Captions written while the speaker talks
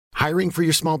Hiring for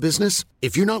your small business?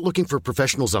 If you're not looking for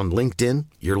professionals on LinkedIn,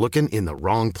 you're looking in the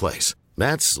wrong place.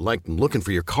 That's like looking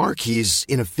for your car keys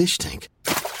in a fish tank.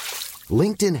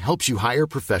 LinkedIn helps you hire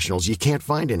professionals you can't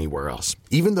find anywhere else,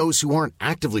 even those who aren't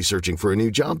actively searching for a new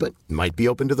job but might be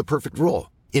open to the perfect role.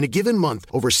 In a given month,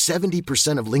 over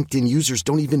 70% of LinkedIn users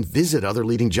don't even visit other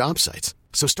leading job sites.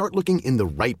 So start looking in the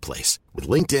right place. With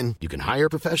LinkedIn, you can hire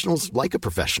professionals like a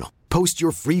professional. Post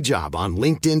your free job on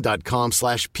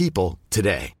linkedin.com/people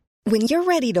today. When you're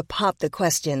ready to pop the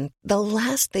question, the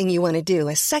last thing you want to do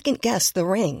is second-guess the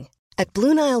ring. At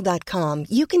BlueNile.com,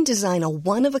 you can design a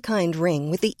one-of-a-kind ring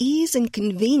with the ease and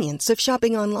convenience of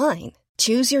shopping online.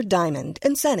 Choose your diamond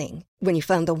and setting. When you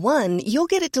find the one, you'll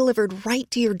get it delivered right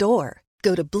to your door.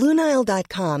 Go to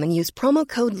BlueNile.com and use promo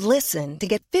code LISTEN to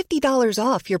get $50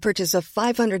 off your purchase of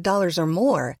 $500 or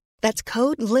more. That's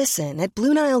code LISTEN at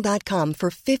BlueNile.com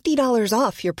for $50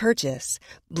 off your purchase.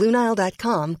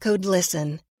 BlueNile.com, code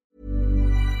LISTEN.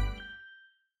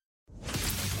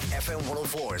 FM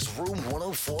 104's Room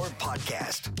 104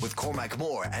 podcast with Cormac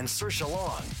Moore and Saoirse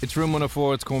Long. It's Room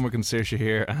 104, it's Cormac and Saoirse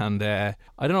here, and I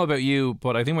don't know about you,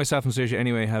 but I think myself and Saoirse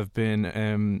anyway have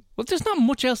been, well, there's not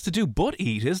much else to do but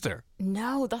eat, is there?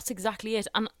 No, that's exactly it.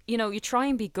 And, you know, you try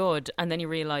and be good and then you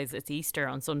realise it's Easter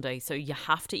on Sunday, so you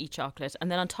have to eat chocolate.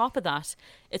 And then on top of that,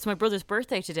 it's my brother's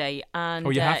birthday today.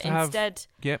 And you have to instead...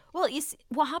 Yep. Well,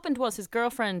 what happened was his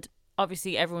girlfriend,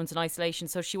 obviously everyone's in isolation,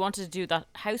 so she wanted to do that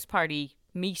house party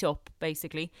meet up,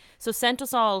 basically. So sent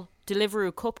us all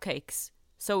Deliveroo cupcakes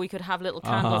so we could have little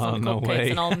candles on the cupcakes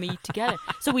and all meet together.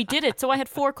 So we did it. So I had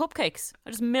 4 cupcakes.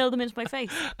 I just milled them into my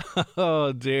face.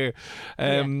 Oh dear.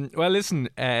 Well, listen,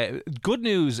 good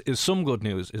news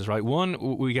is right.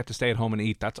 One, we get to stay at home and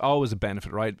eat. That's always a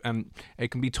benefit, right? And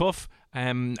it can be tough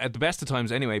at the best of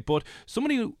times anyway, but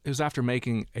somebody who's after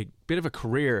making a bit of a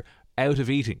career out of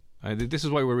eating. This is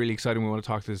why we're really excited. We want to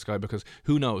talk to this guy because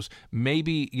who knows?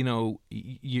 Maybe, you know,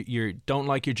 you don't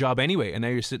like your job anyway, and now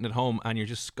you're sitting at home and you're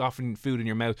just scoffing food in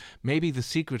your mouth. Maybe the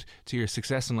secret to your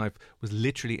success in life was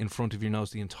literally in front of your nose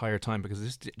the entire time, because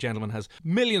this gentleman has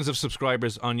millions of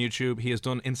subscribers on YouTube. He has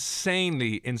done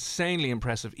insanely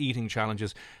impressive eating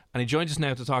challenges. And he joins us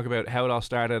now to talk about how it all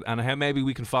started and how maybe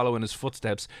we can follow in his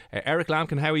footsteps. Eric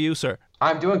Lampkin, how are you, sir?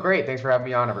 I'm doing great. Thanks for having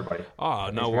me on, everybody. Oh,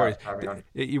 no worries.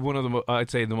 You're one of the,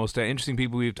 I'd say, the most interesting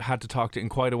people we've had to talk to in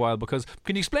quite a while. Because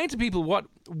can you explain to people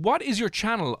what is your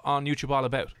channel on YouTube all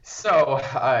about? So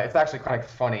it's actually kind of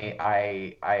funny.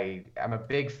 I'm a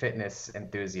big fitness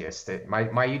enthusiast. My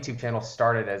YouTube channel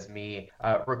started as me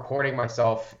recording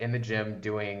myself in the gym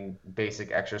doing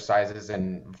basic exercises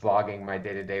and vlogging my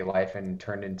day-to-day life, and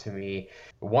turned into me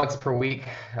once per week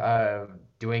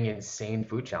doing insane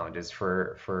food challenges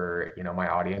for you know, my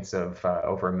audience of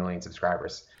over 1 million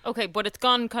subscribers. Okay, but it's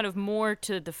gone kind of more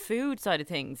to the food side of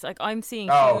things. Like I'm seeing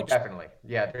huge, definitely.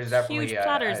 Yeah, there's definitely huge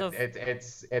platters of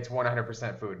it's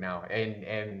 100% food now.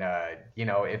 And you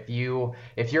know, if you're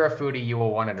a foodie, you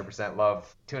will 100%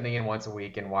 love tuning in once a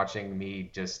week and watching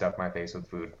me just stuff my face with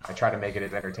food. I try to make it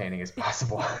as entertaining as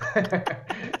possible.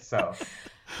 So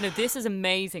no, this is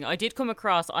amazing. I did come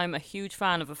across, I'm a huge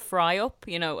fan of a fry up,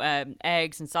 you know,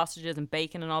 eggs and sausages and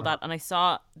bacon and all that. And I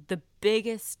saw the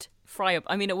biggest fry up.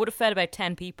 I mean, it would have fed about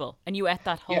 10 people, and you ate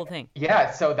that whole thing.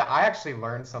 Yeah. So I actually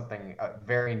learned something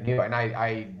very new. And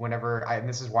and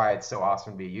this is why it's so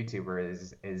awesome to be a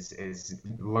YouTuber is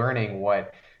learning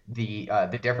what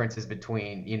the differences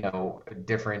between, you know,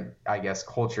 different, I guess,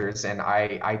 cultures. And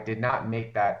I did not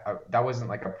make that, that wasn't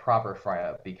like a proper fry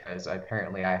up, because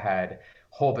apparently I had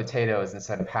whole potatoes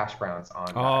instead of hash browns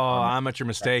on. Amateur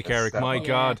mistake, Eric. My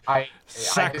God,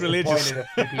 sacrilegious. I disappointed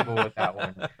a few people with that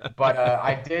one, but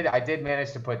I did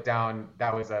manage to put down.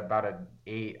 That was about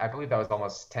I believe that was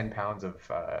almost 10 pounds of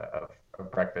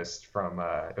breakfast from.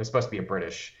 It was supposed to be a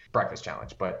British breakfast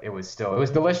challenge, but it was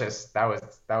delicious. That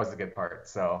was the good part.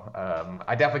 So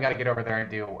I definitely got to get over there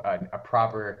and do a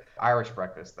proper Irish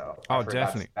breakfast, though. Oh,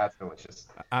 definitely. That's delicious.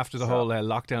 After the whole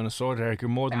lockdown is sorted, Eric, you're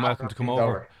more than welcome to come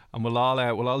over. And we'll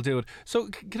all do it. So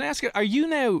can I ask you, are you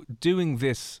now doing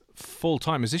this full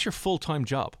time? Is this your full time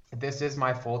job? This is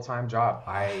my full time job.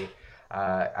 I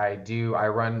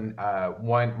run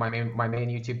my main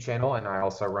YouTube channel, and I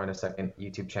also run a second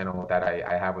YouTube channel that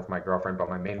I have with my girlfriend. But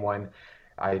my main one,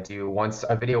 I do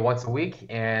a video once a week,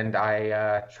 and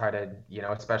I try to, you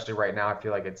know, especially right now, I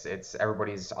feel like it's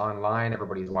everybody's online,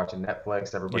 everybody's watching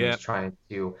Netflix, everybody's trying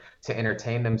to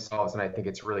entertain themselves, and I think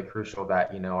it's really crucial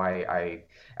that, you know, I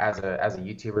as a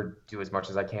YouTuber do as much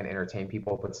as I can to entertain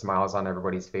people, put smiles on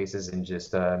everybody's faces, and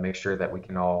just make sure that we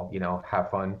can all, you know,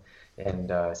 have fun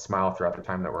smile throughout the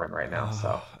time that we're in right now.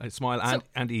 So smile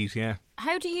and eat, yeah.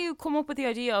 How do you come up with the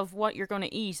idea of what you're going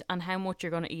to eat and how much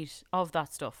you're going to eat of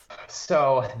that stuff?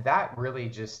 So that really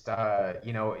just,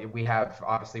 we have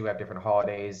different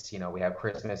holidays. We have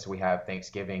Christmas, we have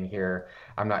Thanksgiving here.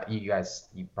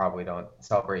 You probably don't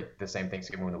celebrate the same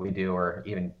Thanksgiving that we do, or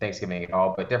even Thanksgiving at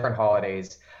all, but different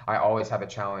holidays. I always have a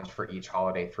challenge for each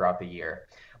holiday throughout the year.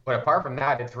 But apart from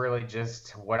that, it's really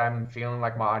just what I'm feeling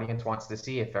like my audience wants to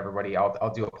see. If everybody,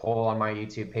 I'll do a poll on my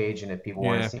YouTube page, and if people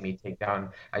want to see me take down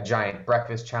a giant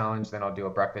breakfast challenge, then I'll do a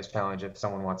breakfast challenge. If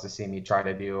someone wants to see me try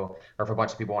to do, or if a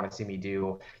bunch of people want to see me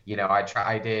do,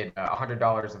 I did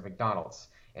 $100 of McDonald's,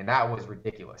 and that was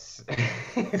ridiculous.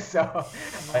 So,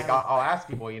 I'll ask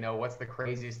people, what's the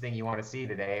craziest thing you want to see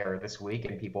today or this week,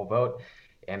 and people vote.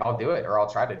 And I'll do it, or I'll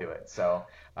try to do it. So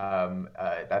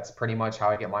that's pretty much how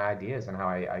I get my ideas and how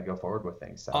I go forward with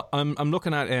things. So I'm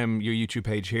looking at your YouTube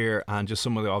page here, and just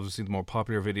some of the more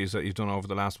popular videos that you've done over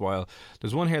the last while.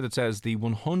 There's one here that says the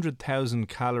 100,000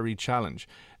 calorie challenge.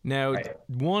 Now,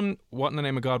 one, what in the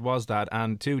name of God was that?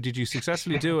 And two, did you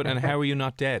successfully do it? And how are you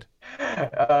not dead?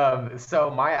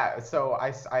 So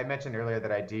I mentioned earlier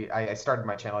that I started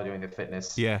my channel doing the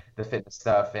fitness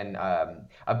stuff, and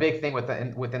a big thing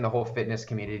within the whole fitness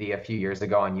community a few years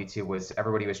ago on YouTube was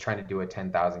everybody was trying to do a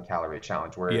 10,000 calorie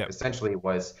challenge, where essentially it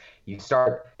was you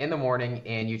start in the morning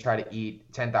and you try to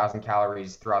eat 10,000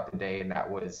 calories throughout the day, and that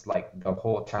was like the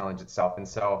whole challenge itself. And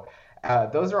so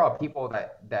those are all people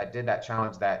that did that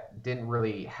challenge that didn't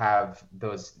really have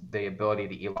the ability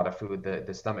to eat a lot of food,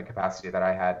 the stomach capacity that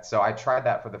I had. So I tried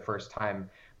that for the first time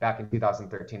back in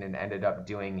 2013 and ended up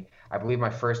doing, I believe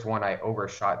my first one, I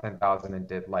overshot 10,000 and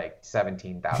did like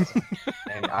 17,000.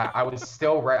 And I was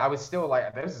still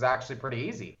like, this is actually pretty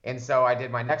easy. And so I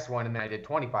did my next one, and then I did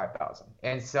 25,000.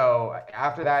 And so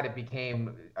after that, it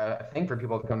became a thing for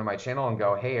people to come to my channel and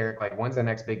go, hey, Eric, like, when's the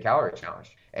next big calorie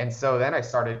challenge? And so then I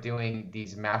started doing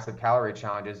these massive calorie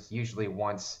challenges, usually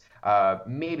once,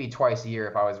 maybe twice a year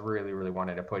if I was really, really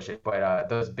wanted to push it. But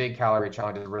those big calorie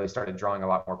challenges really started drawing a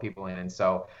lot more people in. And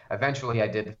so eventually I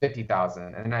did the 50,000,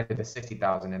 and then I did the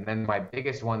 60,000. And then my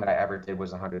biggest one that I ever did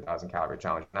was a 100,000 calorie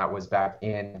challenge. And that was back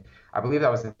in, I believe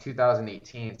that was in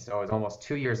 2018. So it was almost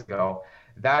 2 years ago.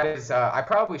 That is, I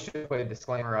probably should have put a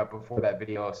disclaimer up before that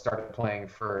video started playing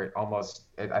for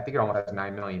I think it almost has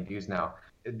 9 million views now.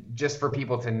 Just for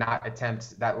people to not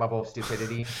attempt that level of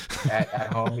stupidity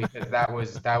at home, because that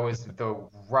was the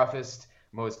roughest,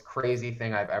 most crazy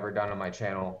thing I've ever done on my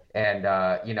channel. And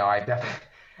I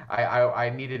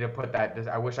needed to put that.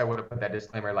 I wish I would have put that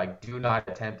disclaimer, like, do not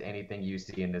attempt anything you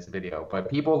see in this video. But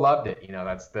people loved it.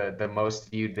 That's the most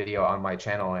viewed video on my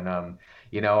channel, and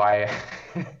I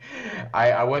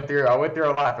went through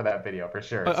a lot for that video, for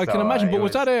sure. I can imagine. But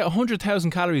was that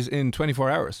 100,000 calories in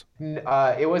 24 hours?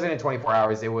 It wasn't in 24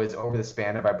 hours. It was over the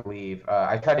span of, I believe,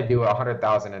 I tried to do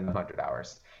 100,000 in 100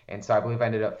 hours. And so I believe I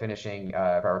ended up finishing, if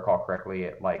I recall correctly,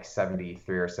 at like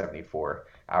 73 or 74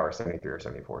 hours, 73 or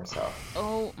 74. So.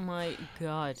 Oh my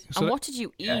God! So and what did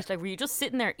you eat? Yeah. Like, were you just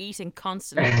sitting there eating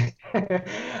constantly?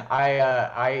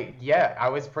 I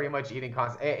was pretty much eating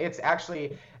constant. It's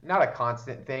actually not a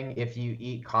constant thing. If you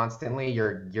eat constantly,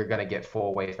 you're gonna get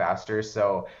full way faster.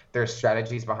 So there's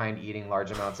strategies behind eating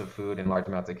large amounts of food and large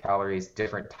amounts of calories.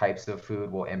 Different types of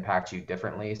food will impact you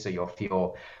differently. So you'll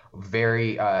feel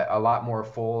a lot more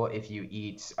full if you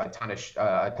eat a ton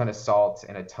of salt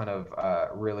and a ton of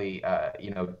really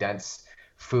dense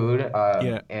food,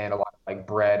 and a lot of like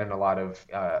bread and a lot of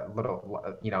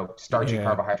starchy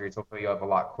carbohydrates will fill you up a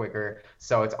lot quicker.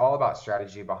 So it's all about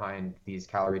strategy behind these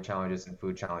calorie challenges and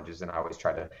food challenges. And I always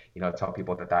try to tell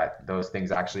people that those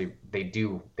things actually they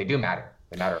do matter.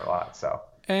 They matter a lot. So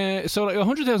like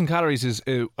 100,000 calories is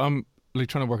like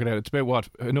trying to work it out. It's about what,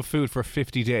 enough food for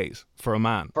 50 days for a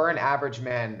man? For an average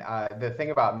man. The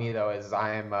thing about me though is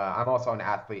I'm also an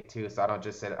athlete too, so I don't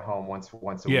just sit at home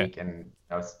once a week and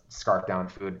scarf down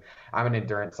food. I'm an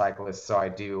endurance cyclist, so I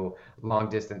do long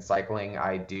distance cycling.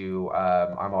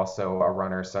 I'm also a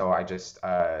runner, so I just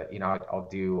I'll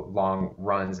do long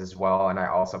runs as well, and I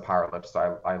also power lift,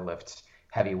 so I lift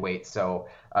heavy weights. So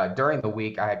during the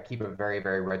week, I keep a very,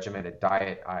 very regimented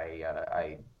diet.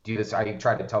 I do this. I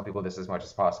try to tell people this as much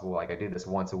as possible. Like, I do this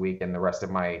once a week, and the rest of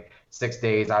my 6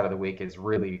 days out of the week is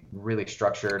really, really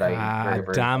structured. I eat very,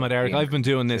 very damn it, Eric! I've been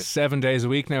doing this 7 days a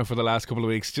week now for the last couple of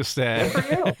weeks. Just Good for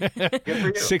you. Good for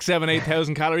you. 6, 7,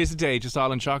 8,000 calories a day, just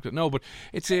all in chocolate. No, but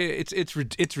it's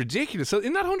ridiculous. So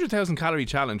in that 100,000 calorie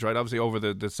challenge, right? Obviously over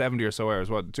the 70 or so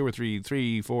hours, what, 2 or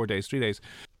 3, 4 days, 3 days.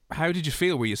 How did you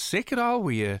feel? Were you sick at all?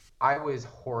 I was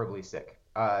horribly sick.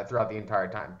 throughout the entire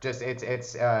time. Just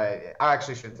I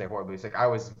actually shouldn't say horribly sick. I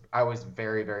was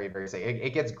very, very, very sick.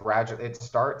 It gets gradual. It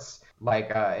starts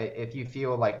like if you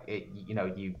feel like it,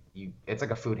 you it's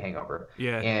like a food hangover.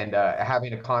 Yeah. And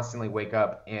having to constantly wake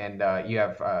up and you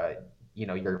have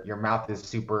your mouth is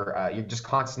super. You just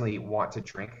constantly want to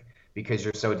drink because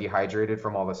you're so dehydrated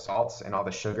from all the salts and all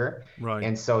the sugar. Right.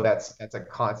 And so that's a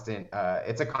constant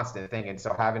it's a constant thing. And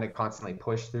so having to constantly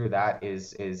push through that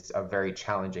is a very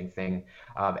challenging thing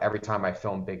every time I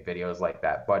film big videos like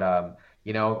that. But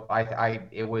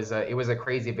it was a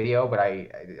crazy video, but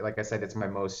like I said, it's my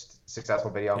most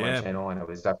successful video on my channel, and it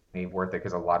was definitely worth it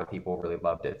because a lot of people really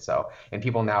loved it. So, and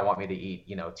people now want me to eat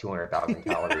 200,000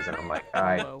 calories, and I'm like,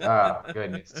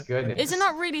 goodness. Is it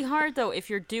not really hard though if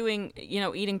you're doing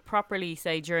eating properly,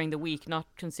 say during the week, not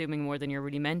consuming more than you're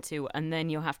really meant to, and then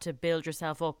you have to build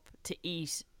yourself up to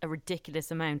eat a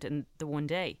ridiculous amount in the one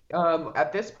day?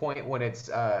 At this point, when it's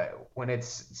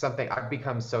something I've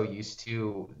become so used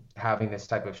to having this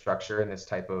type of structure and this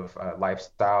type of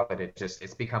lifestyle that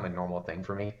it's become a normal thing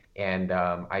for me. And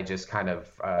I just kind of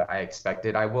I expect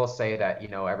it. I will say that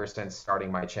ever since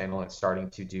starting my channel and starting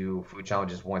to do food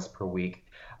challenges once per week,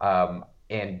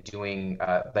 and doing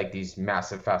like these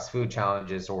massive fast food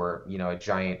challenges or a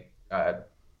giant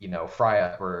fry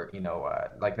up or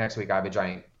like next week I have a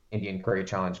giant Indian curry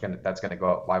challenge that's going to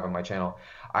go up live on my channel.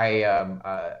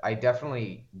 I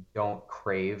definitely don't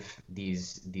crave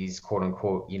these quote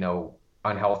unquote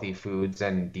unhealthy foods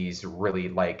and these really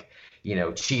like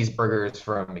cheeseburgers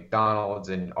from McDonald's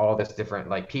and all this different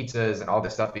like pizzas and all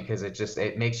this stuff, because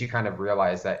it makes you kind of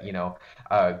realize that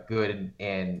good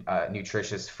and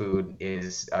nutritious food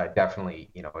is definitely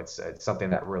it's something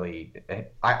that really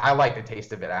I like the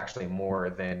taste of it actually more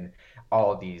than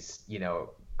all of these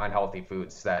unhealthy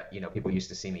foods that people used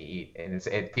to see me eat. And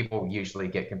people usually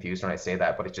get confused when I say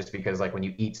that, but it's just because like when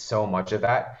you eat so much of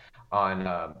that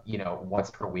on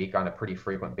once per week on a pretty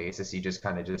frequent basis, you just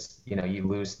kind of you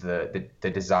lose the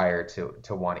desire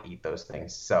to want to eat those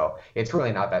things. So it's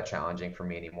really not that challenging for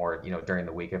me anymore during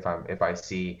the week. If I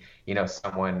see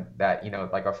someone that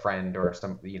like a friend or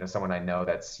someone I know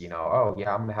that's oh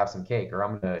yeah, I'm gonna have some cake or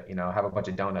I'm gonna have a bunch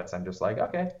of donuts, I'm just like,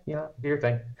 okay, do your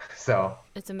thing. So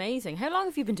it's amazing. How long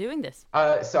have you been doing this?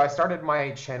 So I started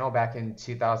my channel back in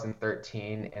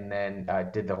 2013 and then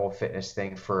did the whole fitness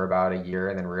thing for about a year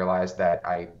and then realized that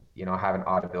I have an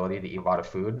odd ability to eat a lot of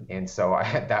food. And so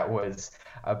that was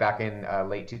back in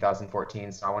late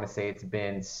 2014. So I want to say it's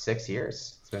been 6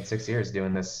 years. It's been 6 years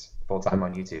doing this full time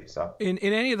on YouTube. So in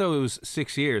any of those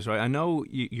 6 years, right? I know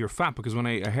you're fat because when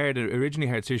I originally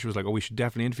heard Saoirse was like, oh, we should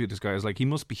definitely interview this guy. I was like, he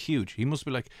must be huge. He must be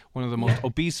like one of the most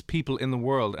obese people in the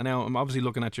world. And now I'm obviously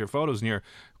looking at your photos and you're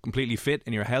completely fit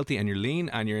and you're healthy and you're lean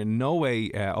and you're in no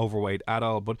way overweight at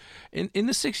all. But in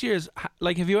the 6 years,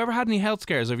 like, have you ever had any health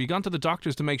scares? Have you gone to the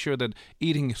doctors to make sure that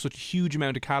eating such a huge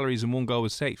amount of calories in one go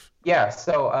is safe? Yeah,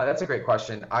 so that's a great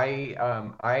question.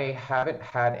 I haven't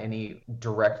had any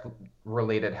direct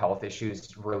related health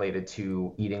issues related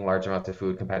to eating large amounts of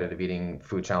food, competitive eating,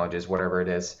 food challenges, whatever it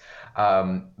is.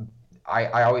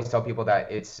 I always tell people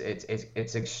that it's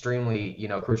extremely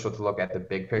crucial to look at the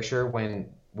big picture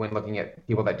when looking at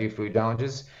people that do food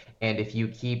challenges. And if you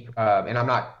keep, and I'm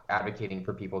not advocating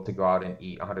for people to go out and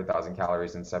eat 100,000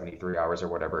 calories in 73 hours or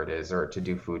whatever it is, or to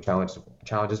do food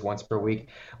challenges once per week.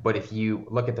 But if you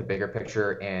look at the bigger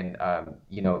picture and,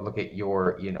 look at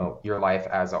your life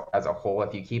as a whole,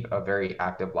 if you keep a very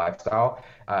active lifestyle,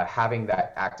 having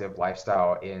that active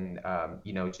lifestyle in,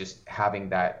 just having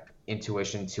that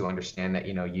intuition to understand that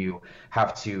you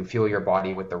have to fuel your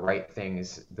body with the right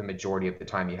things the majority of the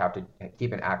time. You have to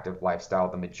keep an active lifestyle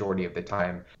the majority of the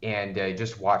time, and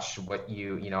just watch what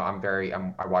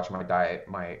I watch my diet,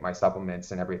 my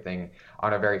supplements and everything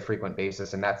on a very frequent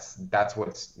basis, and that's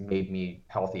what's made me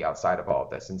healthy outside of all of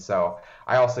this. And so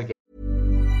I also get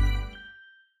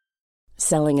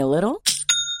selling a little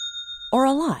or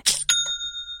a lot.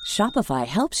 Shopify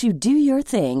helps you do your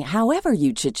thing however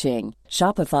you cha-ching.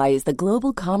 Shopify is the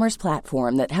global commerce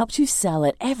platform that helps you sell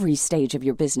at every stage of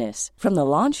your business. From the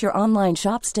launch your online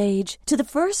shop stage to the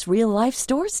first real-life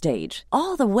store stage,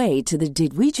 all the way to the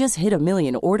did we just hit a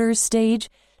million orders stage.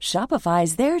 Shopify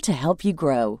is there to help you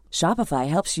grow. Shopify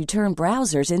helps you turn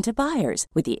browsers into buyers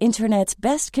with the internet's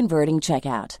best converting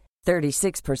checkout.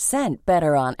 36%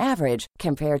 better on average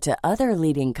compared to other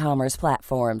leading commerce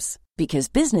platforms. Because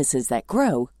businesses that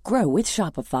grow with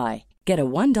Shopify. Get a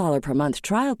 $1 per month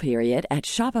trial period at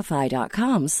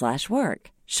shopify.com/work.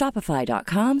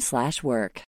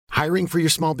 Shopify.com/work. Hiring for your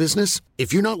small business?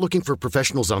 If you're not looking for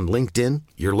professionals on LinkedIn,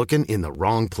 you're looking in the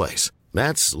wrong place.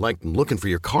 That's like looking for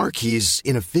your car keys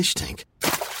in a fish tank.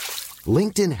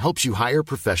 LinkedIn helps you hire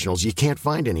professionals you can't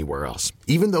find anywhere else,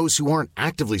 even those who aren't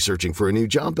actively searching for a new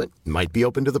job but might be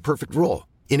open to the perfect role.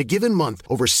 In a given month,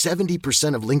 over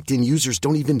 70% of LinkedIn users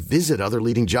don't even visit other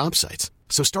leading job sites.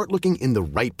 So start looking in the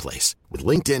right place. With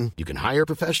LinkedIn, you can hire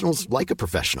professionals like a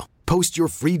professional. Post your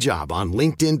free job on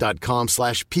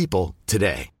linkedin.com/people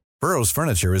today. Burrow's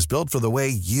furniture is built for the way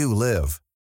you live.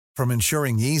 From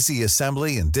ensuring easy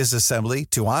assembly and disassembly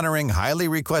to honoring highly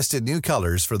requested new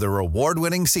colors for their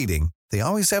award-winning seating, they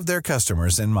always have their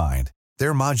customers in mind.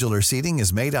 Their modular seating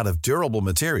is made out of durable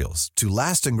materials to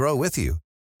last and grow with you.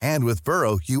 And with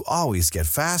Burrow, you always get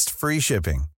fast, free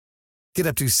shipping. Get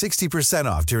up to 60%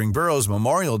 off during Burrow's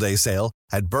Memorial Day sale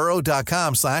at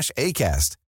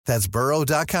burrow.com/ACAST. That's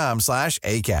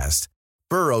burrow.com/ACAST.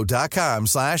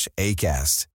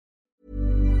 burrow.com/ACAST.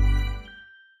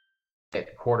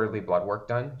 Get quarterly blood work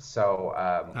done, so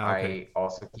Okay. I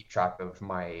also keep track of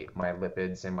my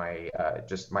lipids and my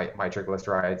just my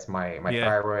triglycerides, my Yeah.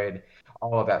 thyroid.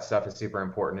 All of that stuff is super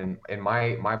important, and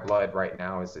my blood right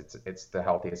now is it's the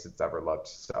healthiest it's ever looked.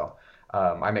 So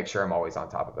I make sure I'm always on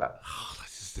top of that.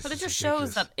 But it just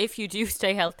shows that if you do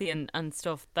stay healthy and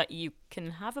stuff, that you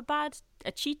can have a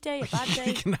cheat day, a bad day.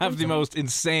 You can have the most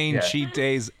insane Yeah. cheat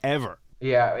days ever.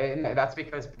 Yeah, and that's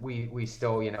because we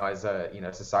still, as a,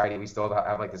 society, we still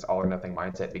have like this all or nothing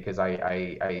mindset, because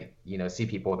I see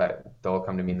people that they'll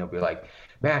come to me and they'll be like,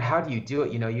 man, how do you do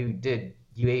it?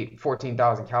 You ate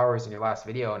 14,000 calories in your last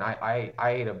video, and I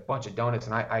ate a bunch of donuts,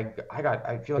 and I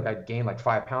feel like I gained like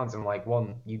 5 pounds. And I'm like, well,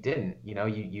 you didn't,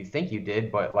 you think you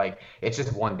did, but like, it's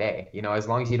just one day, as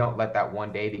long as you don't let that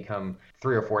one day become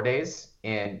 3 or 4 days,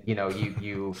 and, you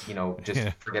just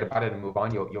Yeah. forget about it and move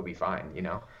on, you'll be fine,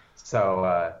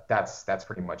 So that's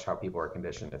pretty much how people are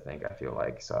conditioned to think, I feel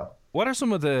like. So What are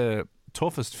some of the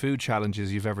toughest food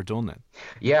challenges you've ever done then?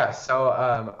 yeah, so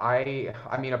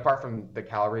I mean, apart from the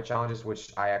calorie challenges,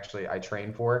 which I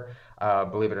train for,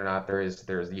 believe it or not, there's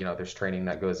training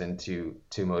that goes into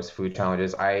most food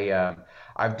challenges.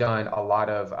 I've done a lot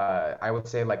of I would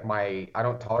say like I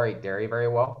don't tolerate dairy very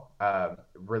well.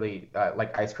 Really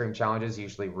like ice cream challenges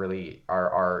usually really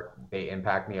are they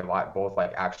impact me a lot, both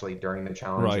like actually during the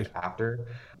challenge Right. and after.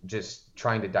 Just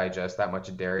trying to digest that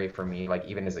much dairy for me, like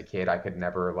even as a kid, I could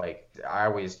never, like, I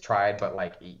always tried, but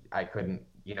like I couldn't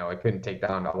take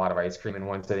down a lot of ice cream in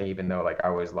one sitting, even though like I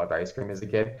always loved ice cream as a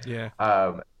kid. Yeah.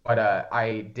 But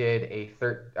I did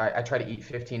I tried to eat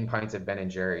 15 pints of Ben and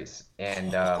Jerry's,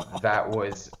 and that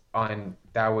was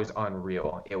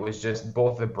unreal. It was just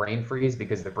both the brain freeze,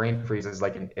 because the brain freeze is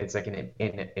like an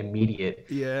immediate,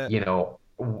 Yeah.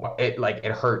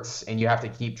 it hurts, and you have to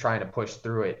keep trying to push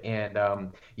through it.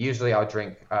 And usually I'll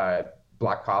drink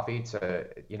black coffee to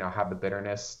have the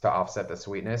bitterness to offset the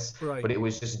sweetness. Right. But it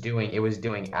was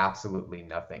doing absolutely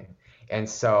nothing. And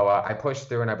so I pushed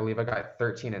through, and I believe I got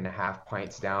 13 and a half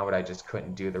pints down, but I just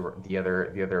couldn't do the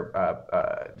other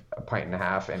pint and a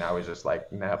half, and I was just like,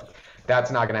 no,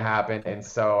 that's not gonna happen. And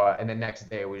so and the next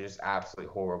day was just absolutely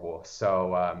horrible.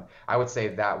 So I would say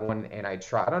that one. And I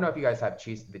don't know if you guys have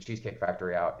the Cheesecake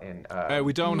Factory out in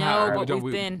We don't No, have. but We don't.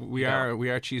 we've We, been. we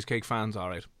are cheesecake fans, all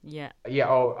right. Yeah. Yeah,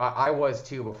 oh, I was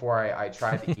too, before I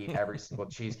tried to eat every single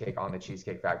cheesecake on the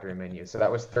Cheesecake Factory menu. So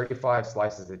that was 35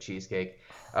 slices of cheesecake,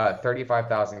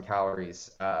 35,000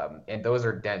 calories, and those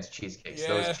are dense cheesecakes. Yeah.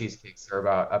 Those cheesecakes are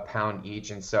about a pound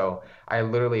each, and so I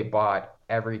literally bought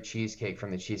every cheesecake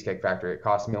from the Cheesecake Factory. It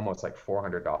cost me almost like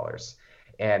 $400.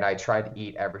 And I tried to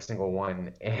eat every single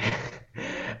one, and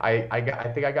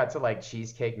I think I got to like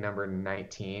cheesecake number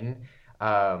 19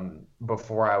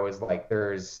 before I was like,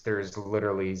 there's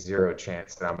literally zero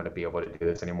chance that I'm going to be able to do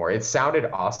this anymore. It sounded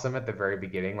awesome at the very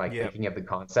beginning, like Yeah. thinking of the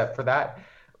concept for that,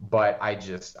 but I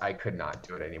could not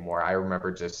do it anymore. I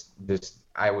remember just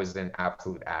I was in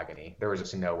absolute agony. There was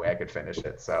just no way I could finish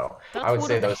it. So That's I would one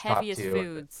say of the those top heaviest two.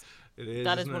 foods. It is.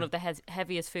 That is isn't one it? of the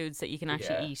heaviest foods that you can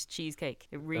actually Yeah. eat. Cheesecake.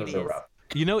 It Those really are is. rough.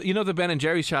 You know the Ben and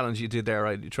Jerry's challenge you did there,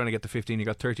 right? You're trying to get to 15, you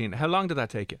got 13. How long did that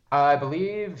take you? I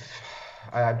believe,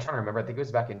 I'm trying to remember, I think it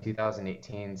was back in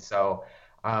 2018. So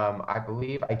I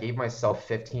believe I gave myself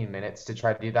 15 minutes to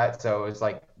try to do that. So it was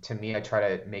like, to me, I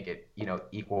try to make it,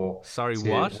 equal Sorry,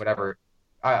 to what? whatever.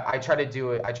 I try to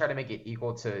do it. I try to make it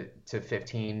equal to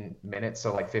 15 minutes.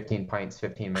 So like 15 pints,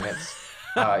 15 minutes.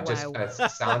 Just Wow. kind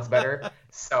of sounds better.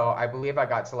 So I believe I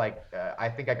got to I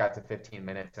think I got to 15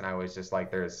 minutes, and I was just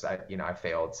like, I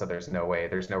failed. So there's no way,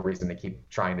 there's no reason to keep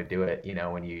trying to do it,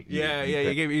 when you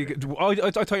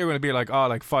I thought you were going to be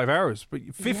like 5 hours, but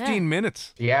 15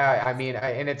 minutes. Yeah, I mean,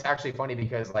 and it's actually funny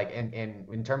because like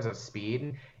in terms of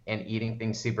speed, and eating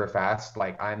things super fast,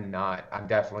 like I'm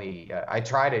definitely I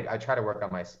try to work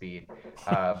on my speed,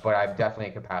 but I'm definitely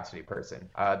a capacity person.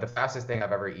 The fastest thing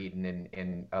I've ever eaten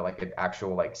in like an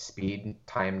actual like speed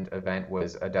timed event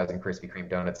was a dozen Krispy Kreme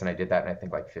donuts, and I did that in I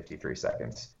think like 53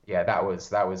 seconds. Yeah, that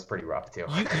was pretty rough too.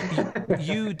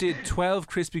 You did 12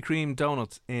 Krispy Kreme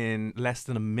donuts in less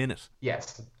than a minute.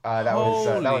 Yes, that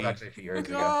was actually a few years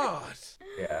ago.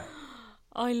 Yeah.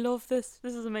 I love this.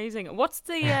 This is amazing. What's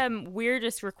the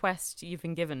weirdest request you've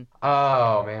been given?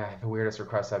 Oh man, the weirdest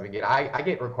request I've been getting. I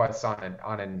get requests on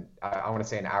an I want to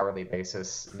say an hourly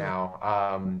basis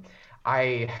now.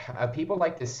 People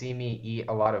like to see me eat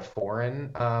a lot of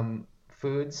foreign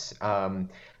foods.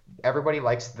 Everybody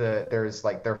likes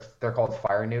they're called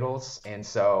fire noodles, and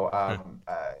so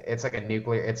it's like a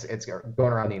nuclear. It's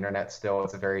going around the internet still.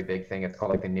 It's a very big thing. It's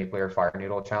called like the nuclear fire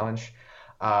noodle challenge.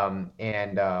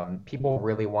 People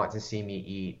really want to see me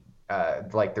eat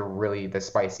like the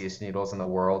spiciest noodles in the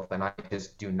world, and I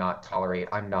just do not tolerate.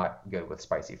 I'm not good with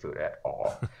spicy food at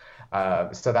all.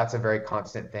 So that's a very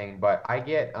constant thing. But I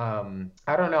get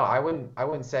I don't know. I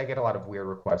wouldn't say I get a lot of weird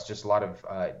requests. Just a lot of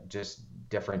just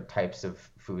different types of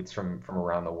foods from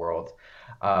around the world.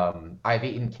 I've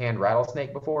eaten canned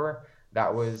rattlesnake before.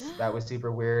 That was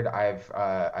super weird.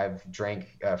 I've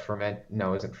drank no,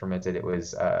 it wasn't fermented. It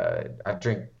was I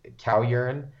drank cow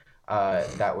urine.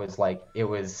 That was like it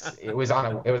was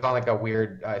on like a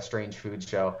weird strange food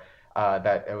show.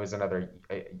 That it was a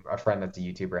friend that's a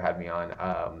YouTuber had me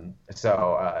on.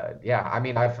 Yeah, I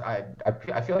mean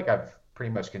I feel like I've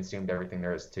pretty much consumed everything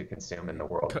there is to consume in the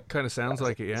world. Kind of sounds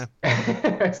like it,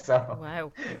 yeah. So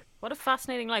wow. What a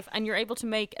fascinating life, and you're able to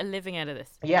make a living out of this.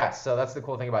 Yeah, so that's the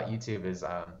cool thing about YouTube is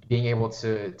being able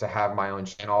to have my own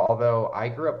channel. Although I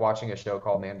grew up watching a show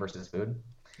called Man vs. Food.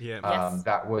 Yeah. Yes.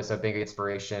 That was a big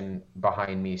inspiration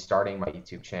behind me starting my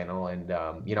YouTube channel. And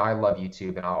I love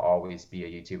YouTube and I'll always be a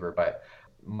YouTuber, but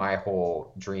my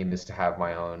whole dream is to have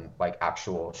my own like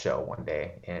actual show one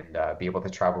day and be able to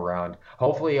travel around,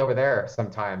 hopefully over there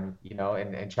sometime,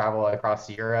 and travel across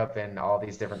Europe and all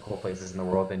these different cool places in the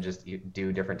world and just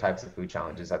do different types of food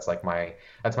challenges. That's my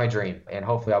dream, and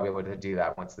hopefully I'll be able to do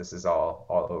that once this is all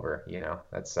over.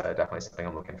 That's definitely something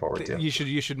I'm looking forward to. You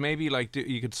should maybe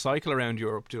you could cycle around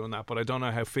Europe doing that, but I don't know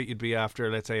how fit you'd be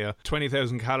after, let's say, a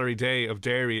 20,000 calorie day of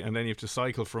dairy, and then you have to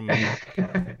cycle from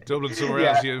Dublin somewhere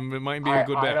else. It might be a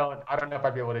good bet. I don't know if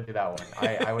I'd be able to do that one.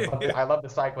 I love the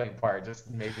cycling part, just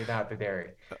maybe not the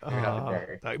dairy.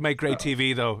 That'd make great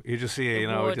TV though. You just see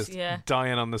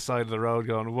dying on the side of the road,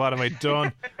 going, "What have I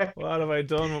done? What have I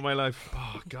done with my life?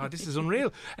 Oh God, this is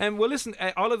unreal." Well, listen,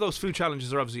 all of those food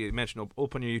challenges are obviously, you mentioned,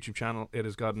 up on your YouTube channel. It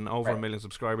has gotten over 1 million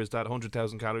subscribers. That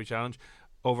 100,000 calorie challenge,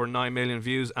 over 9 million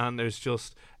views, and there's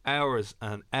just hours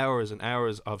and hours and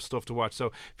hours of stuff to watch.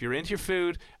 So if you're into your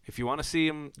food, if you want to see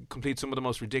him complete some of the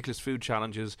most ridiculous food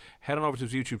challenges, head on over to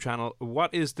his YouTube channel.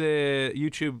 What is the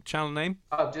YouTube channel name?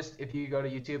 Just if you go to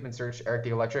YouTube and search Eric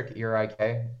the Electric,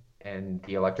 ERIK, and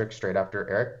the Electric straight after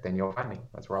Eric, then you'll find me.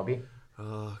 That's where I'll be.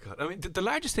 Oh God! I mean, the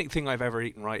largest thing I've ever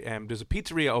eaten. Right? There's a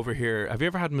pizzeria over here. Have you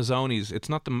ever had Mazzoni's? It's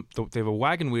not they have a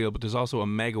wagon wheel, but there's also a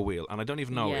mega wheel, and I don't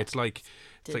even know. Yeah.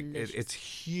 It's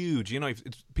huge.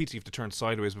 It's pizza you have to turn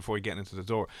sideways before you get into the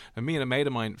door. And me and a mate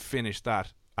of mine finished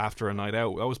that after a night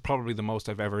out. That was probably the most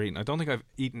I've ever eaten. I don't think I've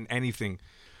eaten anything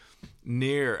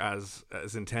near as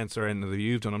intense or anything that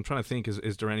you've done. I'm trying to think.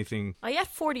 Is there anything? I ate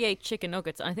 48 chicken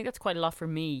nuggets, and I think that's quite a lot for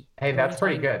me. Hey, that's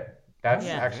pretty good. That's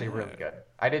actually really good.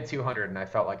 I did 200 and I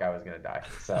felt like I was going to die.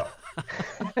 So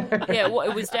yeah, well,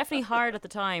 it was definitely hard at the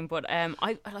time, but I'm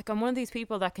one of these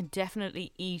people that can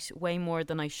definitely eat way more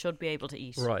than I should be able to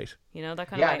eat. Right. That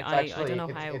kind of way. I don't know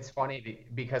how. It's funny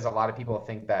because a lot of people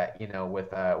think that,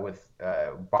 with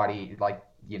body, like,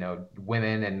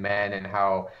 women and men, and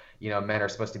how, men are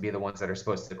supposed to be the ones that are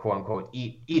supposed to, quote unquote,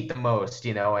 eat the most,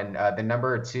 and the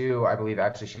number 2, I believe,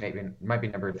 actually she might be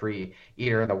number 3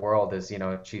 eater in the world is,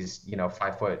 she's,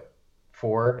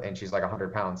 5'4" and she's like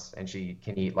 100 pounds, and she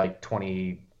can eat like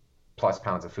 20 plus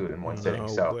pounds of food in one sitting.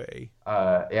 So way.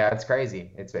 Yeah, it's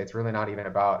crazy. It's really not even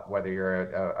about whether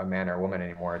you're a man or a woman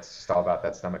anymore. It's just all about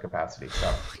that stomach capacity.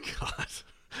 So oh God.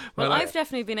 Well, I've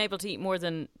definitely been able to eat more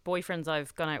than boyfriends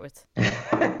I've gone out with.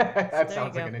 That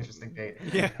sounds like an interesting date.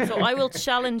 Yeah. So I will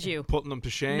challenge you. Putting them to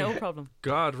shame. No problem.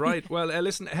 God, right. Well,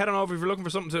 listen, head on over if you're looking for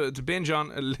something to binge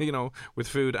on, with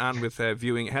food and with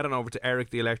viewing. Head on over to Eric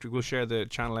the Electric. We'll share the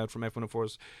channel out from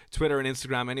F104's Twitter and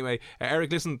Instagram. Anyway,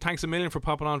 Eric, listen, thanks a million for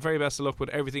popping on. Very best of luck with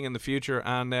everything in the future.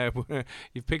 And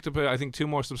you've picked up, I think, 2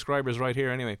 more subscribers right here.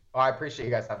 Anyway. Oh, I appreciate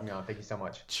you guys having me on. Thank you so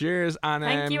much. Cheers, and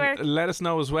thank you, Eric. Let us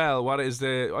know as well what is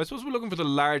I suppose we're looking for the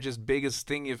largest, biggest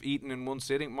thing you've eaten in one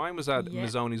sitting. Mine was at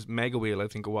Mazzoni's Mega Wheel, I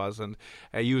think it was, and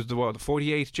I used the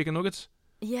 48 chicken nuggets.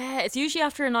 Yeah, it's usually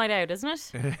after a night out, isn't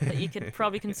it? That you could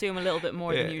probably consume a little bit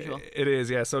more than usual. It is,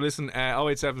 yeah. So listen,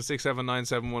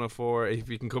 08767971004. If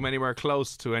you can come anywhere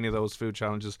close to any of those food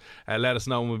challenges, let us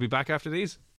know, and we'll be back after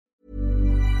these.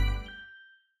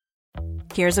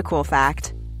 Here's a cool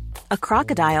fact. A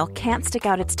crocodile can't stick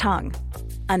out its tongue.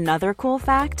 Another cool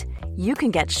fact, you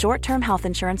can get short-term health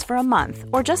insurance for a month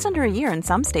or just under a year in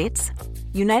some states.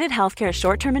 United Healthcare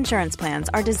short-term insurance plans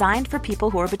are designed for people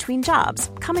who are between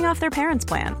jobs, coming off their parents'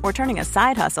 plan, or turning a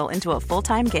side hustle into a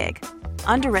full-time gig.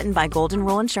 Underwritten by Golden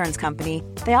Rule Insurance Company,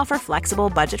 they offer flexible,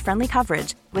 budget-friendly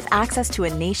coverage with access to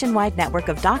a nationwide network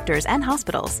of doctors and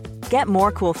hospitals. Get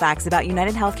more cool facts about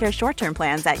United Healthcare short-term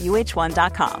plans at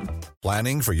uh1.com.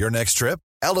 Planning for your next trip?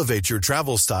 Elevate your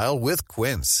travel style with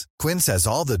Quince. Quince has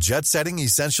all the jet-setting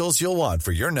essentials you'll want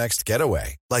for your next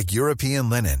getaway, like European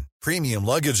linen, premium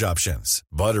luggage options,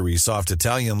 buttery soft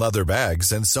Italian leather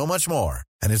bags, and so much more.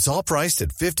 And it's all priced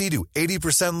at 50 to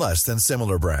 80% less than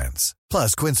similar brands.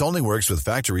 Plus, Quince only works with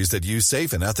factories that use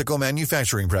safe and ethical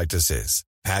manufacturing practices.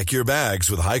 Pack your bags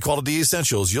with high-quality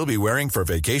essentials you'll be wearing for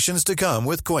vacations to come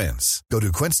with Quince. Go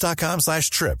to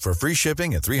quince.com/trip for free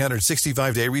shipping and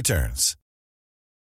 365-day returns.